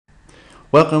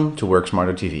Welcome to Work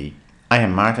Smarter TV. I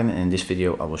am Maarten, and in this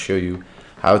video I will show you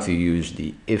how to use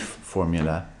the if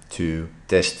formula to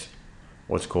test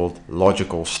what's called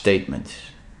logical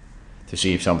statements to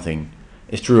see if something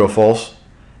is true or false,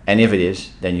 and if it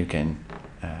is, then you can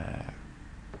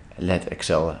let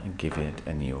Excel give it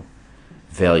a new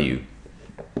value.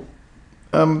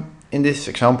 In this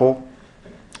example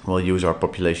we'll use our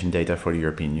population data for the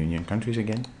European Union countries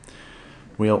again.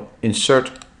 We'll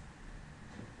insert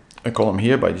a column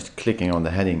here by just clicking on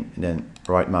the heading, then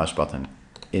right mouse button,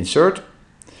 insert,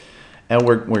 and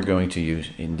we're going to use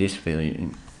in this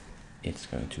value, it's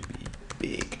going to be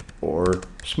big or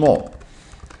small.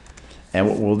 And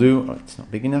what we'll do, it's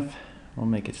not big enough, we'll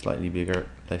make it slightly bigger,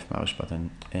 left mouse button,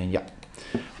 and yeah.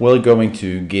 We're going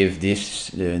to give this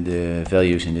the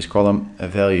values in this column a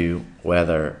value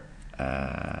whether,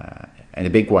 and the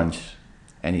big ones,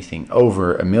 anything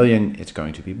over 1 million, it's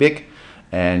going to be big.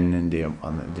 And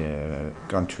the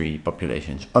country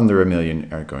populations under 1 million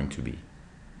are going to be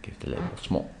give the label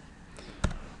small.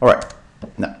 All right,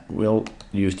 now we'll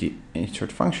use the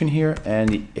insert function here and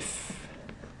the if.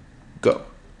 Go.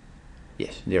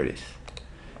 Yes, there it is.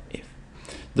 If.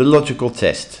 The logical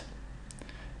test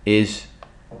is,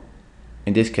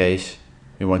 in this case,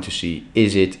 we want to see,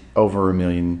 is it over 1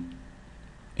 million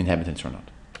inhabitants or not?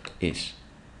 Is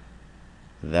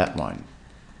that one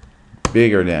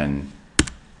bigger than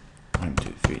 1,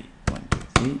 2, 3, 1, 2,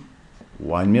 3,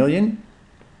 1 million?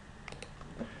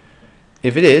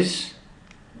 If it is,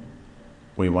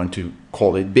 we want to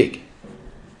call it big.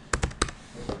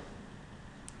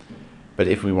 But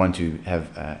if we want to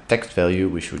have a text value,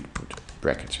 we should put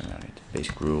brackets around it.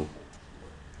 Basic rule.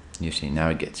 You see, now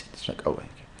it gets it. It's like, oh, okay.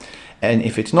 And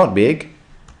if it's not big,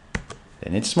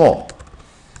 then it's small.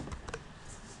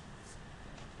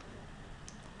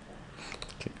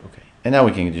 Click OK. And now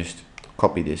we can just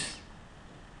copy this.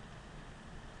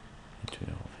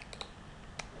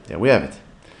 There we have it.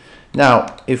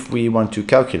 Now, if we want to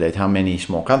calculate how many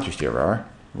small countries there are,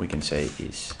 we can say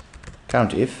is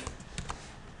COUNTIF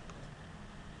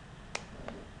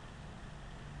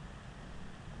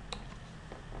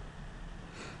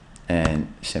and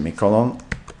semicolon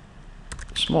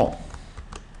small.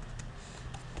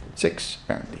 6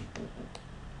 apparently.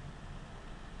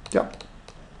 Yeah.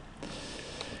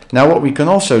 Now what we can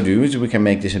also do is we can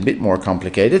make this a bit more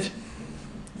complicated.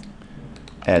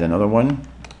 Add another one.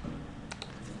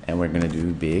 And we're going to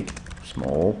do big,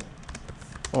 small,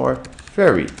 or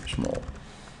very small.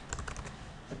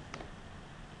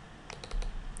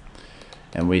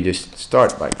 And we just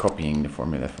start by copying the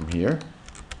formula from here.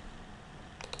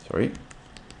 Sorry.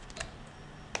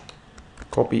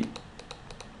 Copy,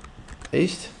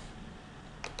 paste.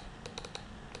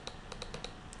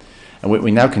 And what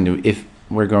we now can do, if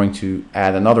we're going to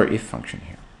add another if function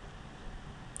here.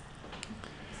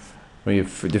 We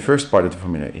have the first part of the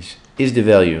formula is the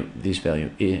value, this value,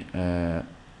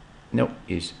 no,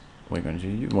 is, we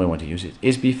want to use it,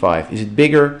 is B5, is it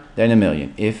bigger than 1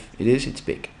 million? If it is, it's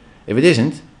big. If it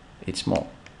isn't, it's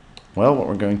small. Well, what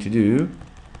we're going to do,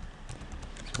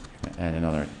 so we're going to add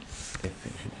another if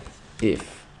function.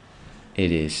 If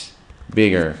it is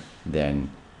bigger than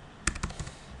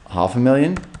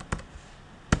 500,000,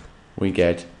 we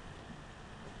get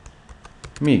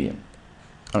medium.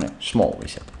 Oh no, small, we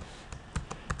said.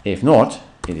 If not,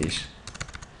 it is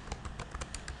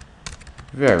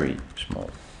very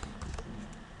small.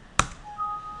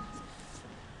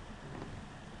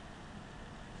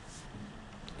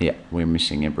 Yeah, we're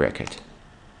missing a bracket.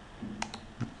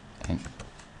 And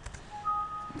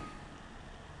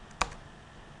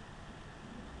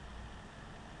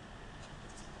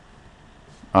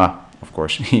of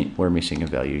course, we're missing a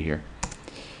value here.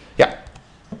 Yeah.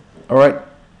 All right.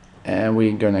 And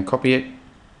we're going to copy it.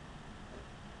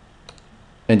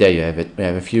 And there you have it. We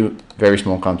have a few very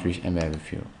small countries and we have a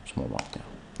few small ones now.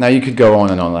 Now you could go on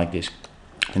and on like this.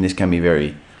 And this can be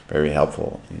very, very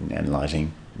helpful in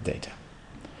analyzing data.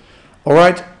 All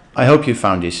right. I hope you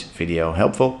found this video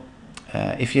helpful.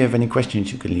 If you have any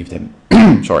questions, you can leave them.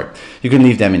 Sorry. You can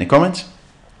leave them in the comments.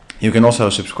 You can also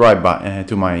subscribe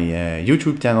to my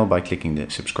YouTube channel by clicking the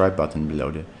subscribe button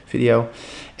below the video.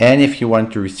 And if you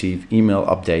want to receive email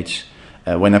updates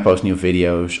when I post new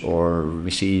videos or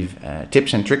receive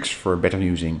tips and tricks for better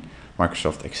using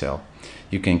Microsoft Excel,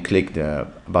 you can click the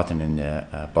button in the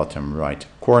bottom right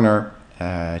corner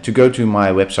to go to my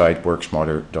website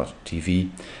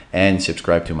worksmarter.tv and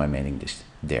subscribe to my mailing list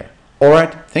there.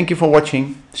 Alright, thank you for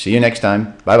watching. See you next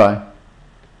time. Bye bye.